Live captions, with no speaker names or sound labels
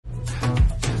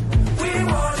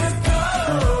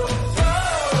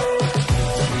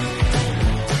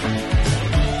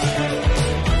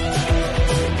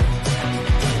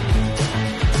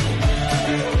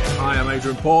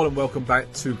Adrian Paul, and welcome back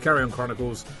to Carry On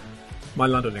Chronicles, my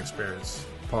London experience,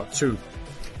 part 2.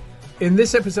 In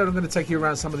this episode, I'm going to take you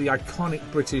around some of the iconic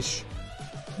British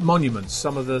monuments,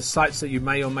 some of the sites that you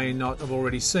may or may not have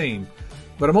already seen.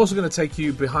 But I'm also going to take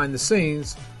you behind the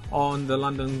scenes on the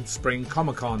London Spring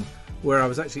Comic-Con, where I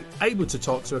was actually able to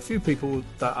talk to a few people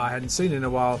that I hadn't seen in a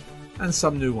while, and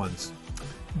some new ones.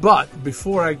 But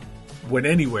before I went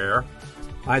anywhere,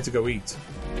 I had to go eat.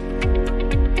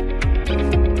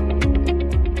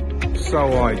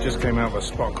 So I just came out of a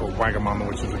spot called Wagamama,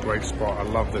 which is a great spot. I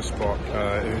love this spot.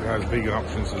 It has vegan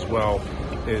options as well.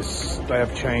 They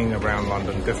have chain around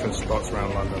London, different spots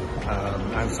around London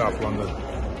and South London.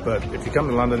 But if you come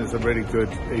to London, it's a really good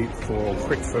eat for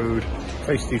quick food,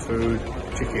 tasty food,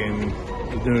 chicken,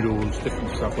 noodles,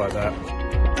 different stuff like that.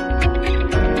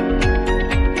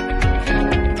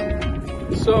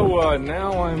 So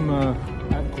now I'm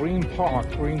at Green Park.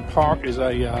 Green Park is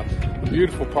a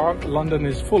beautiful park. London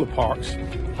is full of parks.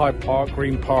 Hyde Park,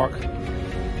 Green Park.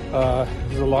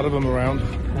 There's a lot of them around,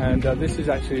 and this is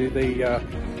actually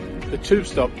the tube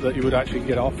stop that you would actually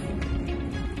get off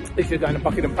if you're going to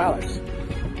Buckingham Palace,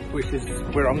 which is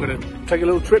where I'm going to take a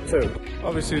little trip to.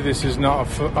 Obviously, this is not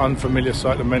an unfamiliar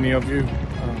sight to many of you.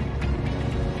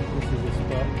 This is a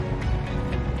spot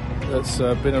that's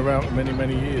been around for many,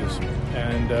 many years,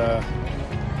 and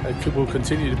it will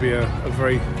continue to be a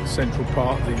very central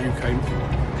part of the UK,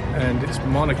 and its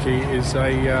monarchy is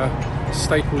a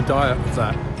staple diet of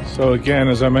that. So again,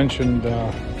 as I mentioned,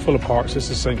 full of parks. This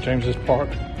is St James's Park.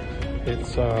 It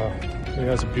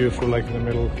has a beautiful lake in the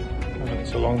middle.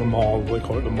 It's along the Mall, they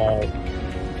call it the Mall,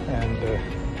 and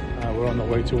we're on the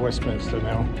way to Westminster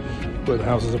now, where the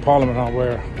Houses of Parliament are,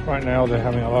 where right now they're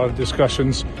having a lot of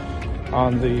discussions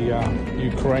on the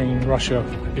Ukraine-Russia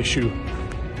issue.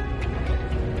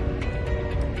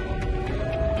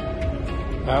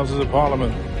 Houses of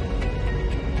Parliament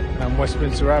and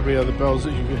Westminster Abbey are the bells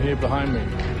that you can hear behind me.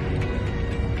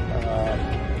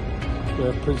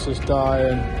 Where Princess Di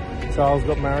and Charles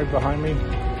got married behind me,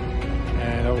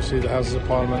 and obviously the Houses of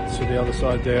Parliament to the other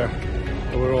side there,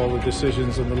 where all the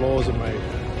decisions and the laws are made.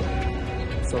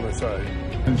 So they say.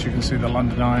 And you can see the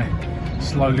London Eye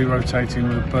slowly rotating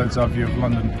with a bird's eye view of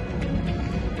London.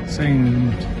 It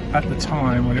seemed at the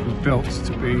time when it was built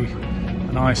to be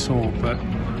an eyesore, but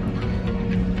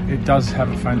it does have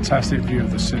a fantastic view of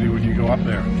the city when you go up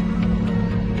there.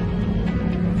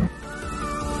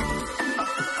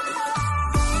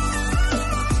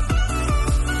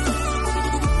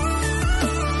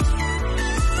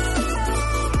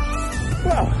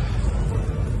 Well,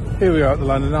 here we are at the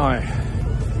London Eye,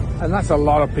 and that's a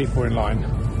lot of people in line.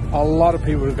 A lot of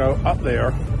people to go up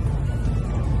there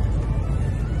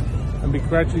and be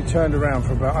gradually turned around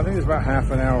for about, I think it's about half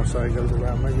an hour or so it goes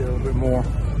around, maybe a little bit more.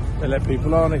 They let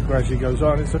people on, it gradually goes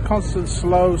on. It's a constant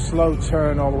slow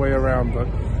turn all the way around, but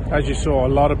as you saw, a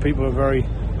lot of people are very,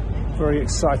 very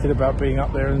excited about being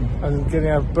up there and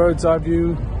getting a bird's eye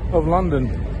view of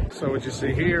London. So what you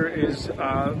see here is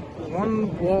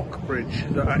one walk bridge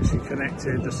that actually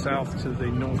connected the south to the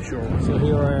north shore. So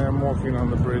here I am walking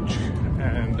on the bridge,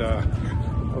 and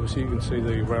obviously you can see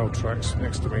the rail tracks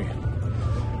next to me.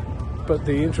 But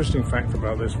the interesting fact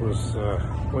about this was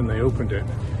when they opened it,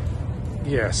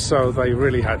 yes, so they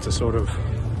really had to sort of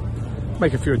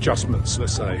make a few adjustments,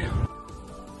 let's say.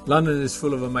 London is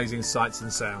full of amazing sights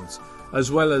and sounds,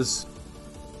 as well as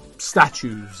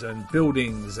statues and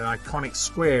buildings and iconic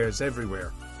squares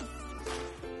everywhere.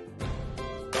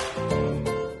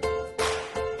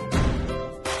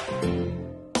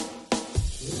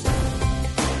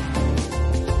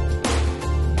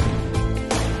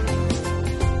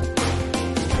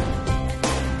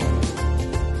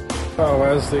 So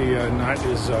as the night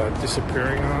is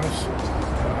disappearing on us,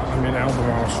 I'm in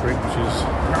Albemarle Street, which is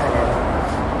parallel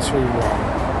to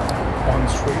Bond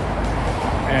Street,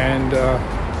 and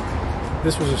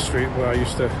this was a street where I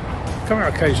used to come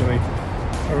out occasionally.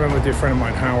 I remember a dear friend of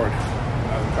mine, Howard,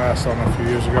 passed on a few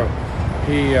years ago.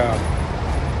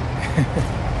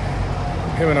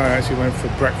 Him and I actually went for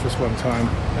breakfast one time,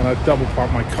 and I double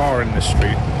parked my car in this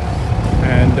street,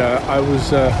 and I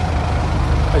was,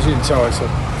 as you can tell, it's a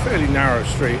fairly narrow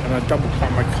street, and I double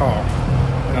parked my car,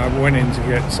 and I went in to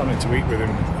get something to eat with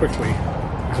him quickly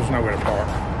because there's nowhere to park,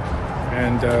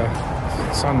 and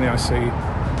suddenly I see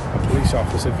a police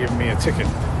officer giving me a ticket.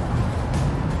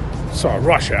 So I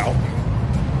rush out.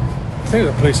 I think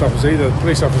the police officer, either the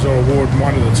police officer or a warden,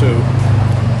 one of the two,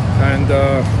 and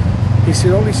he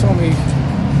said all he saw me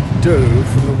do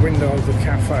from the window of the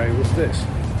cafe was this.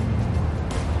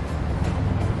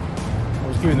 I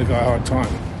was giving the guy a hard time.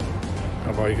 How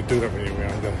about you could do that when you're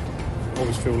younger?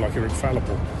 Always feel like you're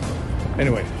infallible.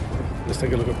 Anyway, Let's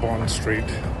take a look at Bond Street.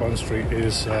 Bond Street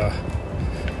is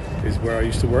where I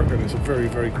used to work, and it's a very,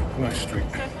 very nice street.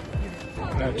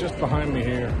 Now, just behind me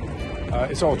here,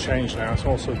 it's all changed now. It's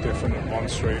all so different at Bond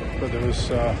Street. But there was,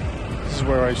 this is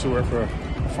where I used to work for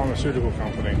a pharmaceutical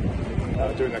company,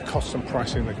 doing the custom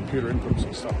pricing, the computer inputs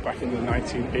and stuff back in the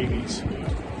 1980s.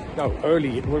 No,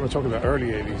 we were talking about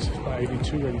early 80s, about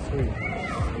 82, 83.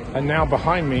 And now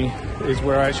behind me is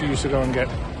where I actually used to go and get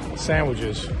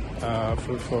sandwiches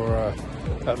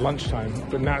at lunchtime,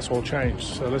 but now it's all changed.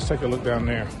 So let's take a look down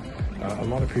there. A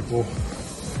lot of people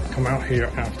come out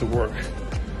here after work,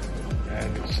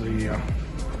 and it's the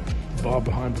bar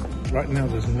behind. Right now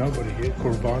there's nobody here,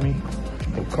 Korobin,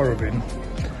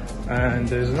 and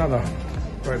there's another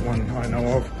great one I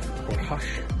know of called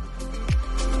Hush.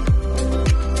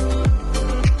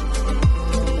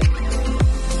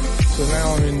 So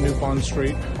now I'm in New Bond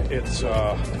Street. It's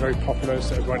very popular.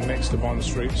 It's right next to Bond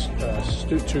Street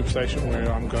tube station,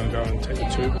 where I'm going to go and take the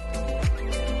tube.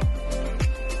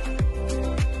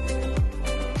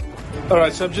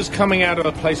 Alright, so I'm just coming out of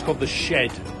a place called The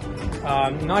Shed.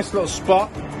 Nice little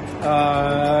spot.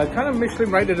 Kind of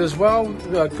Michelin rated as well.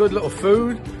 Good little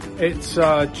food. It's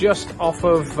just off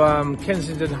of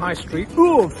Kensington High Street.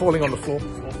 Ooh, I'm falling on the floor.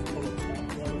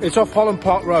 It's off Holland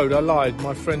Park Road. I lied.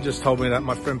 My friend just told me that,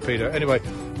 my friend Peter. Anyway,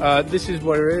 this is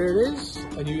where it is,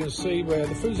 and you can see where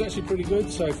the food's actually pretty good.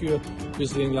 So if you're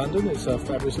visiting London, it's a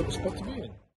fabulous little spot to be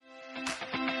in.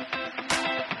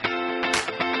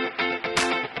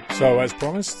 So, as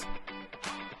promised,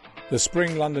 the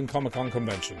Spring London Comic Con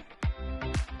convention,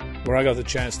 where I got the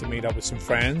chance to meet up with some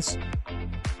fans,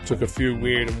 took a few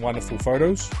weird and wonderful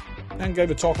photos, and gave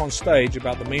a talk on stage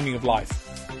about the meaning of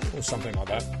life, or something like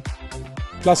that.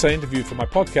 Plus, I interviewed for my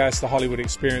podcast, The Hollywood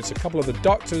Experience, a couple of the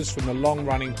doctors from the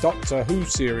long-running Doctor Who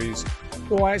series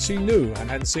who I actually knew and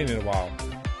hadn't seen in a while,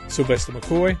 Sylvester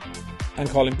McCoy and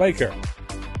Colin Baker.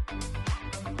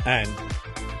 And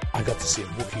I got to see a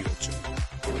Wookiee or two.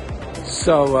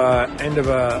 So, end of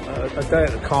a day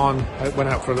at the con, I went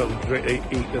out for a little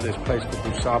eat at this place called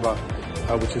Busaba,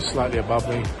 which is slightly above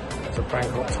me. It's a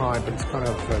Bangkok Thai, but it's kind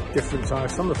of different Thai.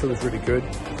 Some of the food was really good.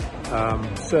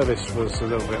 Service was a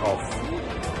little bit off.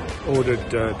 Ordered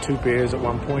 2 beers at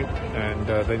one point, and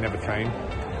they never came.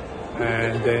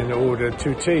 And then ordered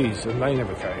 2 teas, and they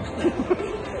never came.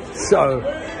 So,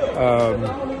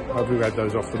 hopefully we had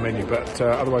those off the menu. But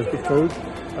otherwise, good food.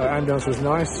 Ambience was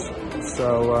nice.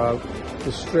 So,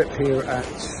 the strip here at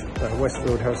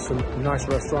Westfield has some nice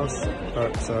restaurants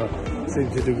that seem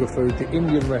to do good food. The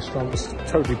Indian restaurant was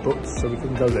totally booked, so we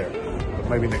couldn't go there. But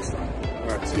maybe next time. All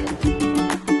right, see you.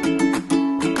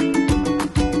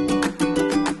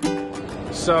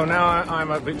 So now I'm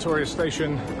at Victoria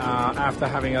Station after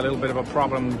having a little bit of a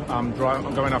problem. I'm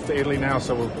going off to Italy now,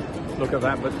 so we'll look at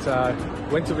that. But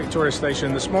went to Victoria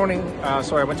Station this morning.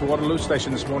 I went to Waterloo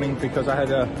Station this morning because I had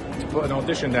to put an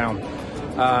audition down.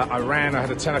 I had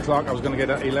a 10 o'clock. I was going to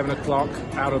get at 11 o'clock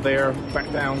out of there,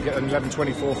 back down, get an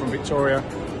 11:24 from Victoria.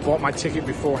 Bought my ticket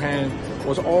beforehand,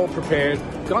 was all prepared.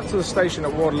 Got to the station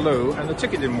at Waterloo, and the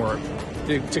ticket didn't work.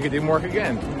 The ticket didn't work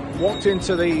again. Walked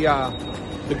into the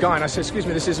guy and I said, "Excuse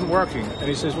me, this isn't working." And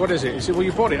he says, "What is it?" He said, "Well,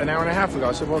 you bought it an hour and a half ago."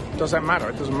 I said, "Well, does that matter?"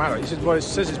 "It doesn't matter." He said, "Well, it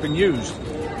says it's been used."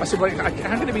 I said, "Well, how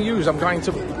can it be used? I'm going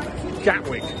to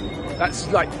Gatwick.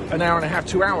 That's like an hour and a half,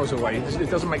 2 hours away.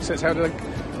 It doesn't make sense. How did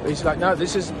I?" He's like, "No,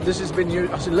 this has been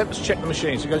used." I said, "Let's check the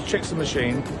machine." So he goes, checks the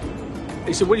machine.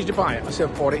 He said, "Where did you buy it?" I said,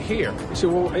 "I bought it here." He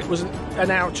said, "Well, it was an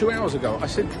hour, 2 hours ago." I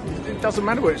said, "It doesn't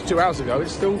matter whether it's 2 hours ago.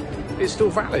 It's still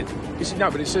valid." He said,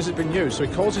 "No, but it says it's been used." So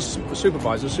he calls his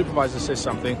supervisor. The supervisor says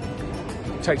something.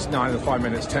 It takes 5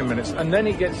 minutes, 10 minutes, and then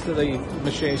he gets to the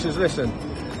machine. He says, "Listen,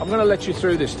 I'm going to let you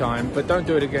through this time, but don't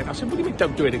do it again." I said, "What do you mean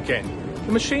don't do it again?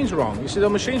 The machine's wrong." He said, "The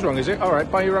machine's wrong, is it? All right,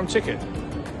 buy your own ticket."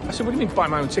 I said, "What do you mean buy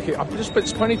my own ticket? I've just spent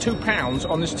 £22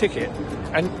 on this ticket."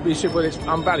 And he said, "Well, it's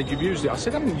invalid. You've used it." I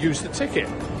said, "I haven't used the ticket."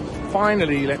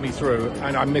 Finally, he let me through,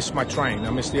 and I missed my train. I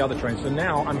missed the other train. So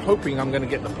now I'm hoping I'm going to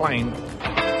get the plane.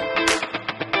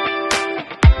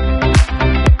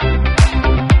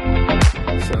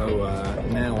 So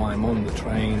now I'm on the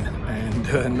train, and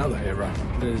another error.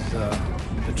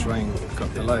 The train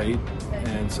got delayed,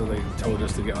 and so they told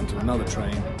us to get onto another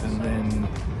train, and then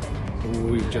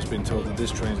we've just been told that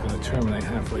this train is going to terminate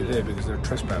halfway there because there are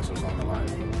trespassers on the line.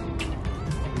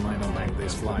 Might not make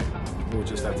this flight. We'll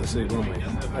just have to see, won't we?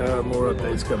 More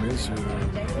updates coming soon.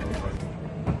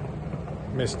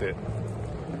 Missed it.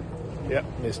 Yep,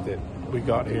 missed it. We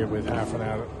got here with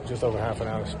just over half an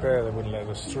hour spare. They wouldn't let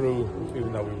us through,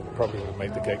 even though we probably would have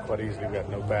made the gate quite easily. We had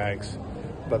no bags,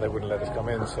 but they wouldn't let us come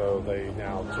in, so they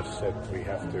now just said we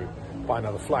have to buy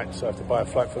another flight. So I have to buy a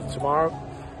flight for tomorrow.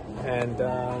 and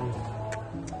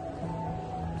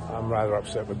I'm rather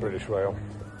upset with British Rail.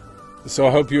 So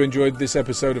I hope you enjoyed this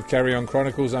episode of Carry On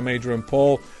Chronicles. I'm Adrian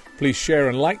Paul. Please share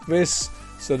and like this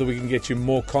so that we can get you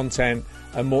more content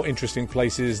and more interesting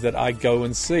places that I go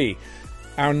and see.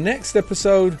 Our next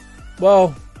episode,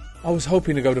 well, I was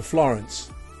hoping to go to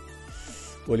Florence.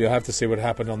 Well, you'll have to see what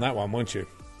happened on that one, won't you?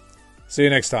 See you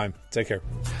next time. Take care.